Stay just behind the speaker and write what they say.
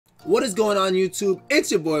What is going on, YouTube?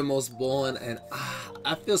 It's your boy Mosballin, and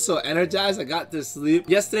I feel so energized. I got to sleep.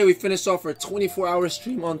 Yesterday we finished off our 24-hour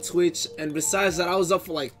stream on Twitch, and besides that, I was up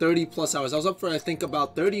for like 30 plus hours. I was up for I think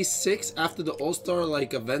about 36 after the All-Star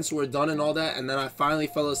like events were done and all that, and then I finally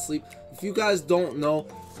fell asleep. If you guys don't know,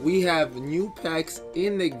 we have new packs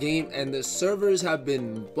in the game and the servers have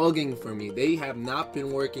been bugging for me. They have not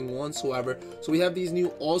been working whatsoever. So we have these new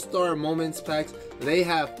All-Star Moments packs. They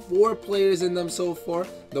have 4 players in them so far.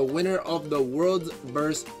 The winner of the World's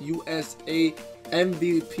Burst USA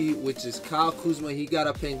MVP, which is Kyle Kuzma, he got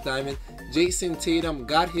a pink diamond. Jason Tatum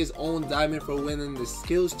got his own diamond for winning the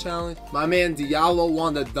skills challenge. My man Diallo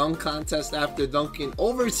won the dunk contest after dunking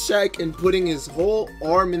over Shaq and putting his whole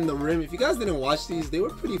arm in the rim. If you guys didn't watch these, they were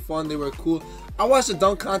pretty fun. They were cool. I watched the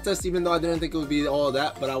dunk contest even though I didn't think it would be all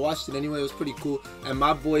that, but I watched it anyway. It was pretty cool. And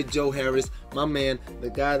my boy Joe Harris, my man, the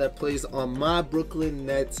guy that plays on my Brooklyn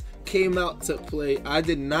Nets, came out to play. I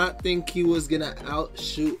did not think he was gonna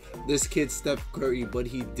outshoot this kid Steph Curry, but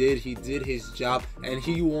he did. He did his job and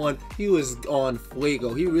he won. He was on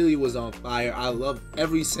fuego. He really was on fire. I love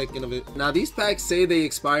every second of it. Now these packs say they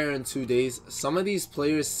expire in 2 days. Some of these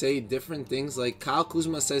players say different things. Like Kyle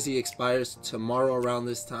Kuzma says he expires tomorrow around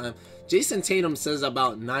this time. Jason Tatum says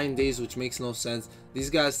about 9 days, which makes no sense. These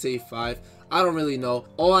guys say 5. I don't really know.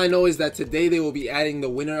 All I know is that today they will be adding the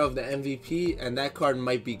winner of the MVP, and that card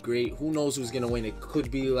might be great. Who knows who's gonna win? It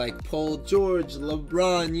could be like Paul George,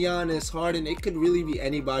 LeBron, Giannis, Harden. It could really be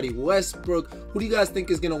anybody. Westbrook. Who do you guys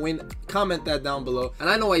think is gonna win? Comment that down below. And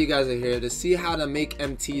I know why you guys are here, to see how to make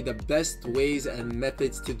MT, the best ways and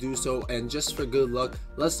methods to do so. And just for good luck,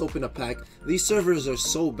 let's open a pack. These servers are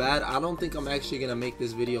so bad, I don't think I'm actually gonna make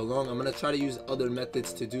this video long. I'm gonna try to use other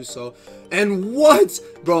methods to do so. And what?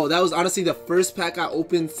 Bro, that was honestly the first pack I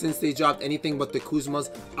opened since they dropped anything but the Kuzmas.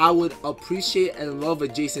 I would appreciate and love a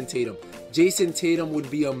Jason Tatum. Jason Tatum would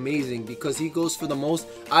be amazing because he goes for the most.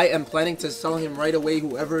 I am planning to sell him right away,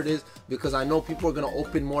 whoever it is, because I know people are going to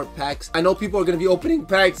open more packs. I know people are going to be opening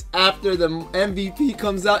packs after the MVP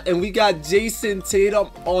comes out, and we got Jason Tatum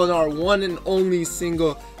on our one and only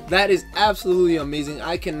single. That is absolutely amazing.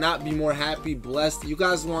 I cannot be more happy, blessed. You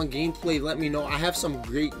guys want gameplay, let me know. I have some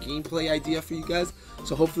great gameplay idea for you guys,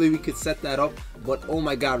 so hopefully we could set that up. But oh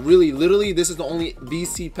my god, really, literally, this is the only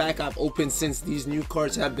BC pack I've opened since these new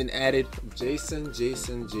cards have been added. Jason,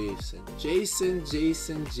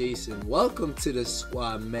 welcome to the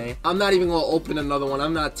squad, man. I'm not even gonna open another one.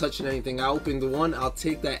 I'm not touching anything. I opened the one, I'll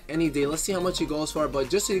take that any day. Let's see how much it goes for. But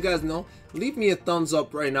just so you guys know, leave me a thumbs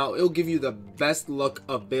up right now. It'll give you the best luck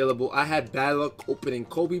available. I had bad luck opening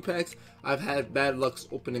Kobe packs. I've had bad luck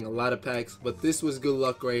opening a lot of packs, but this was good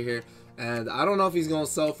luck right here. And I don't know if he's gonna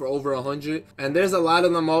sell for over 100. And there's a lot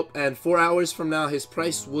of them up, and 4 hours from now his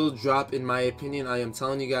price will drop, in my opinion. I am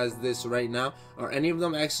telling you guys this right now. Are any of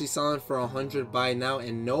them actually selling for 100 by now?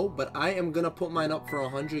 And no, but I am gonna put mine up for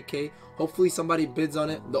 100k. Hopefully somebody bids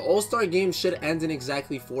on it. The All-Star game should end in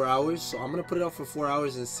exactly 4 hours, so I'm gonna put it up for 4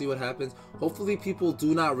 hours and see what happens. Hopefully people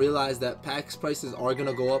do not realize that packs prices are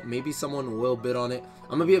gonna go up. Maybe someone will bid on it.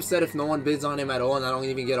 I'm gonna be upset if no one bids on him at all and I don't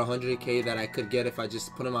even get 100k that I could get if I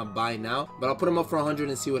just put him on buy now. But I'll put him up for 100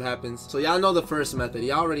 and see what happens. So y'all know the first method.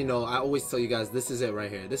 Y'all already know. I always tell you guys, this is it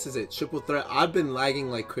right here. This is it. Triple threat. I've been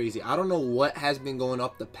lagging like crazy. I don't know what has been going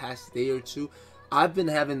up the past day or two. I've been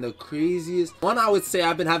having the craziest I would say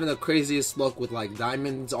I've been having the craziest luck with like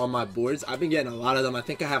diamonds on my boards. I've been getting a lot of them. I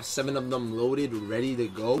think I have 7 of them loaded, ready to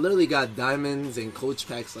go. Literally got diamonds and coach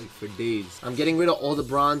packs like for days. I'm getting rid of all the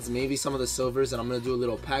bronze, maybe some of the silvers, and I'm gonna do a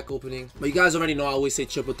little pack opening. But you guys already know I always say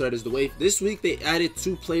triple threat is the way. This week they added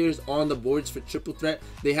 2 players on the boards for triple threat.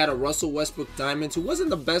 They had a Russell Westbrook diamond, who wasn't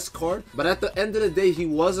the best card, but at the end of the day he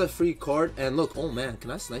was a free card. And look, oh man,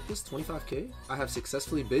 can I snipe this? 25k. I have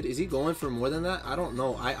successfully bid. Is he going for more than that? I don't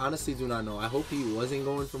know. I honestly do not know. I hope he wasn't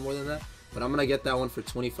going for more than that, but I'm gonna get that one for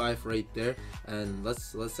 25 right there. And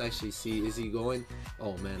let's actually see, is he going?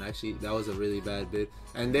 Oh man, actually that was a really bad bid.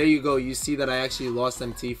 And there you go, you see that I actually lost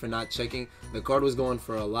MT for not checking. The card was going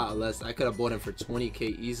for a lot less. I could have bought him for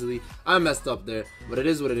 20k easily. I messed up there, but it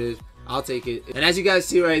is what it is. I'll take it. And as you guys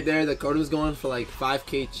see right there, the card was going for like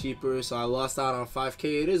 5k cheaper, so I lost out on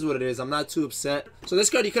 5k. It is what it is. I'm not too upset. So this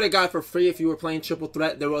card you could have got for free if you were playing triple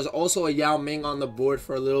threat. There was also a Yao Ming on the board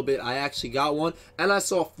for a little bit. I actually got one, and I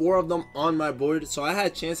saw 4 of them on my board, so I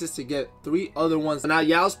had chances to get 3 other ones. Now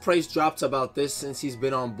Yao's price dropped about this since he's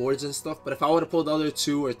been on boards and stuff, but if I would have pulled the other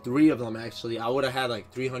 2 or 3 of them, actually I would have had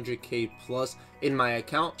like 300k plus in my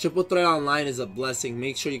account. Triple threat online is a blessing.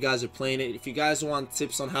 Make sure you guys are playing it. If you guys want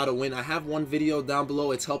tips on how to win, I I have one video down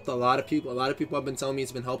below. It's helped a lot of people. A lot of people have been telling me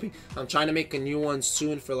it's been helping. I'm trying to make a new one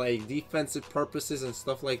soon for like defensive purposes and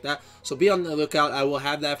stuff like that, so be on the lookout. I will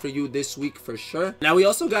have that for you this week for sure. Now we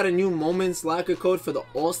also got a new Moments locker code for the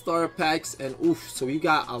all-star packs, and oof, so we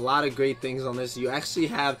got a lot of great things on this. You actually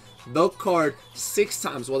have the card 6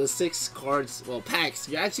 times. Well, the 6 cards, well, packs,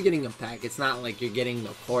 you're actually getting a pack. It's not like you're getting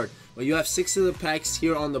the card, but you have 6 of the packs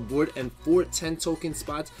here on the board and 4 10 token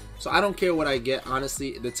spots. So I don't care what I get,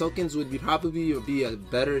 honestly. The tokens would probably be a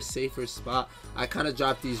better, safer spot. I kind of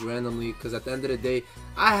dropped these randomly because at the end of the day,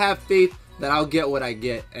 I have faith that I'll get what I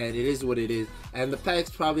get, and it is what it is. And the packs,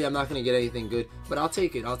 probably I'm not going to get anything good, but I'll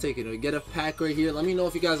take it. I'll get a pack right here. Let me know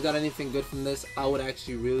if you guys got anything good from this. I would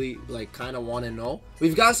actually really like kind of want to know.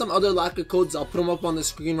 We've got some other locker codes. I'll put them up on the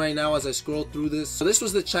screen right now as I scroll through this. So this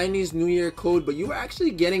was the Chinese New Year code, but you were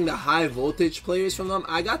actually getting the high voltage players from them.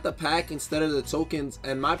 I got the pack instead of the tokens,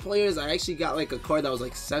 and my players, I actually got like a card that was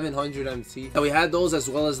like 700 MT. And we had those as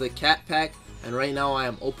well as the cat pack, and right now I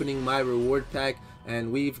am opening my reward pack,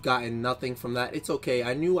 and we've gotten nothing from that. It's okay.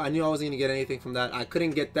 I knew I wasn't gonna get anything from that. I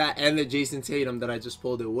couldn't get that and the Jason Tatum that I just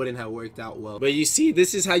pulled. It wouldn't have worked out well. But you see,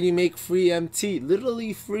 this is how you make free MT.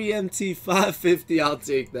 Literally free MT, 550. I'll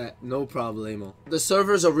take that, no problemo. The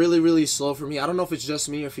servers are really slow for me. I don't know if it's just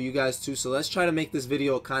me or for you guys too, so let's try to make this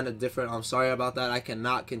video kind of different. I'm sorry about that. I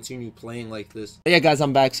cannot continue playing like this. But yeah guys,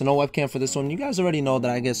 I'm back. So no webcam for this one. You guys already know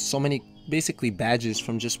that I get so many basically badges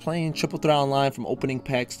from just playing triple threat online, from opening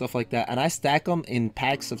packs, stuff like that, and I stack them in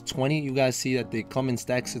packs of 20. You guys see that they come in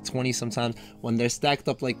stacks of 20 sometimes. When they're stacked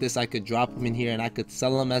up like this, I could drop them in here and I could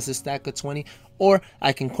sell them as a stack of 20, or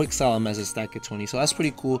I can quick sell them as a stack of 20. So that's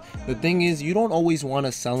pretty cool. The thing is, you don't always want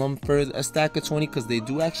to sell them for a stack of 20 because they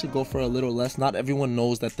do actually go for a little less. Not everyone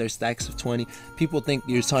knows that they're stacks of 20. People think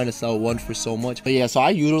you're trying to sell one for so much. But yeah, so I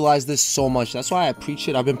utilize this so much. That's why I preach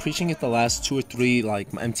it. I've been preaching it the last 2 or 3 like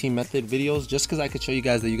MT method videos, just because I could show you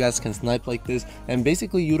guys that you guys can snipe like this and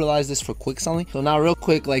basically utilize this for quick selling. So now real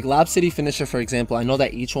quick, like Lob City Finisher for example, I know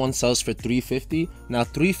that each one sells for 350. Now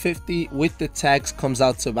 350 with the tax comes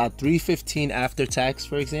out to about 315 after tax,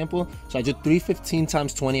 for example. So I did 315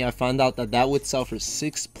 times 20. I found out that that would sell for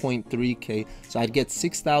 6.3k. So I'd get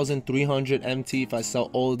 6,300 MT if I sell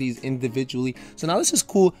all of these individually. So now this is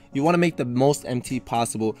cool. You want to make the most MT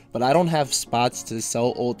possible, but I don't have spots to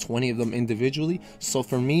sell all 20 of them individually. So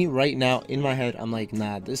for me right now in my head, I'm like,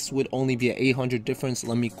 nah, this would only be an 800 difference.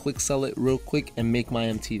 Let me quick sell it real quick and make my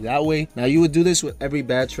MT that way. Now you would do this with every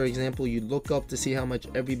badge. For example, you'd look up to see how much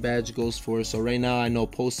every badge goes for. So right now I know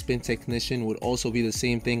post spin technician would also be the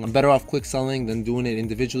same thing. I'm better off quick selling than doing it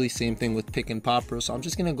individually. Same thing with pick and popper. So I'm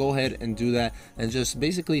just gonna go ahead and do that and just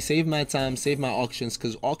basically save my time, save my auctions,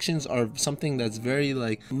 because auctions are something that's very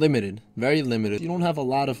like limited, very limited. You don't have a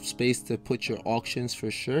lot of space to put your auctions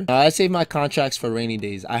for sure. Now I save my contracts for rainy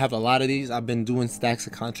days. I have a lot of these. I've been doing stacks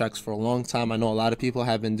of contracts for a long time. I know a lot of people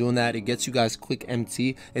have been doing that. It gets you guys quick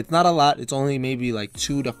MT. It's not a lot. It's only maybe like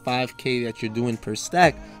 2 to 5k that you're doing per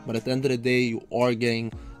stack, but at the end of the day you are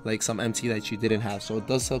getting like some MT that you didn't have. So it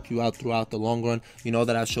does help you out throughout the long run. You know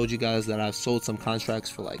that I've showed you guys that I've sold some contracts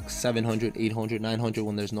for like 700, 800, 900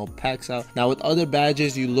 when there's no packs out. Now with other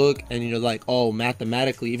badges, you look and you're like, oh,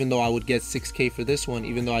 mathematically, even though I would get 6k for this one,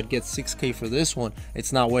 even though I'd get 6k for this one,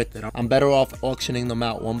 it's not worth it. I'm better off auctioning them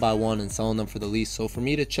out one by one and selling them for the least. So for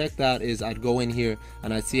me to check that is I'd go in here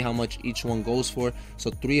and I'd see how much each one goes for. So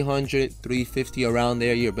 300, 350 around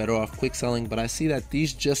there, you're better off quick selling. But I see that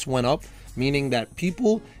these just went up, meaning that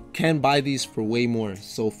people can buy these for way more.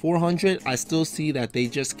 So 400, I still see that they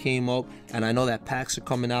just came up, and I know that packs are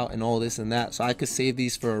coming out and all this and that, so I could save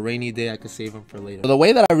these for a rainy day. I could save them for later. So the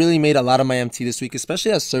way that I really made a lot of my MT this week,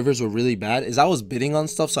 especially as servers were really bad, is I was bidding on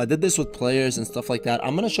stuff. So I did this with players and stuff like that.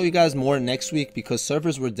 I'm gonna show you guys more next week because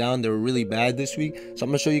servers were down. They were really bad this week, so I'm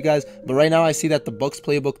gonna show you guys. But right now I see that the Bucks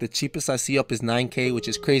playbook, the cheapest I see up is 9k, which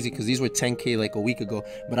is crazy because these were 10k like a week ago,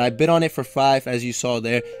 but I bid on it for 5, as you saw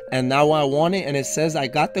there, and now I want it, and it says I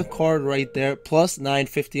got the card right there plus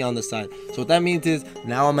 950 on the side. So what that means is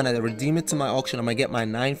now I'm gonna redeem it to my auction. I'm gonna get my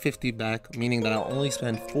 950 back, meaning that I'll only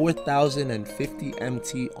spend 4,050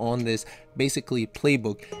 MT on this basically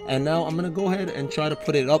playbook. And now I'm gonna go ahead and try to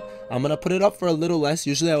put it up. I'm gonna put it up for a little less.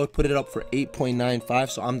 Usually I would put it up for 8.95,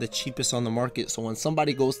 so I'm the cheapest on the market. So when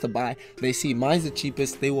somebody goes to buy, they see mine's the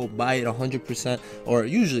cheapest, they will buy it 100%, or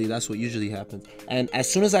usually that's what usually happens. And as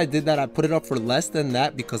soon as I did that, I put it up for less than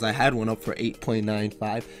that because I had one up for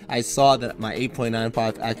 8.95. I saw that my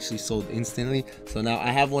 8.95 actually sold instantly, so now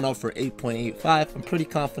I have one up for 8.85. I'm pretty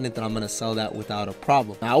confident that I'm gonna sell that without a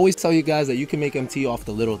problem. I always tell you guys that you can make MT off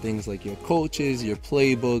the little things like your coaches, your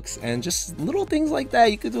playbooks, and just little things like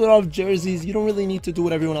that. You could do it off jerseys. You don't really need to do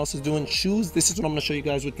what everyone else is doing. Shoes, this is what I'm gonna show you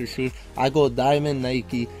guys with your shoes. I go Diamond,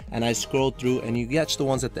 Nike, and I scroll through, and you catch the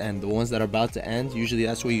ones at the end, the ones that are about to end. Usually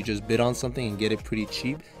that's where you just bid on something and get it pretty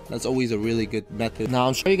cheap. That's always a really good method. Now,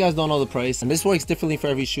 I'm sure you guys don't know the price, and this works differently for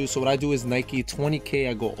every shoe. So what I do is Nike 20K,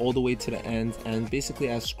 I go all the way to the end, and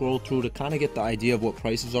basically I scroll through to kind of get the idea of what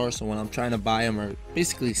prices are. So when I'm trying to buy them, or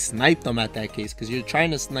basically snipe them at that case, because you're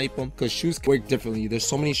trying to snipe them, because shoes work differently. There's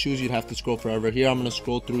so many shoes you'd have to scroll forever. Here I'm going to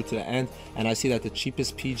scroll through to the end, and I see that the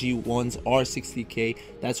cheapest PG ones are 60K.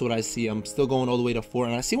 That's what I see. I'm still going all the way to 4,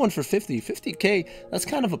 and I see one for 50K. That's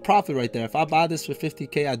kind of a profit right there. If I buy this for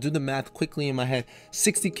 50K, I do the math quickly in my head.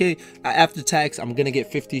 60K after tax, I'm gonna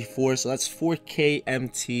get 54, so that's 4K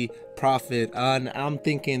MT profit. And I'm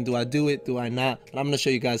thinking, do I do it, do I not? But I'm gonna show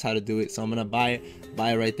you guys how to do it. So I'm gonna buy it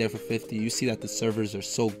right there for 50. You see that the servers are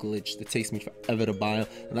so glitched, it takes me forever to buy them,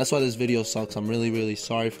 and that's why this video sucks. I'm really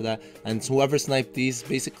sorry for that. And whoever sniped these,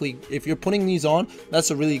 basically if you're putting these on, that's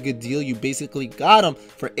a really good deal. You basically got them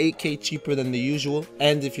for 8K cheaper than the usual,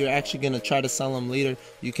 and if you're actually gonna try to sell them later,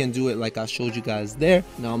 you can do it like I showed you guys there.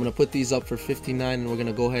 Now I'm gonna put these up for 59, and we're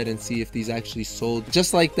gonna go ahead and see if these actually sold.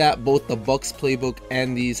 Just like that, both the Bucks playbook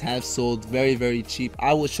and these have sold very cheap.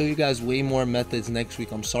 I will show you guys way more methods next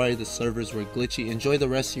week. I'm sorry the servers were glitchy. Enjoy the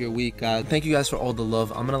rest of your week, guys. Thank you guys for all the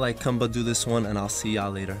love. I'm gonna let Kemba do this one, and I'll see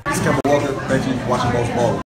y'all later. It's Kemba Walker. Thank you for watching Mosballin.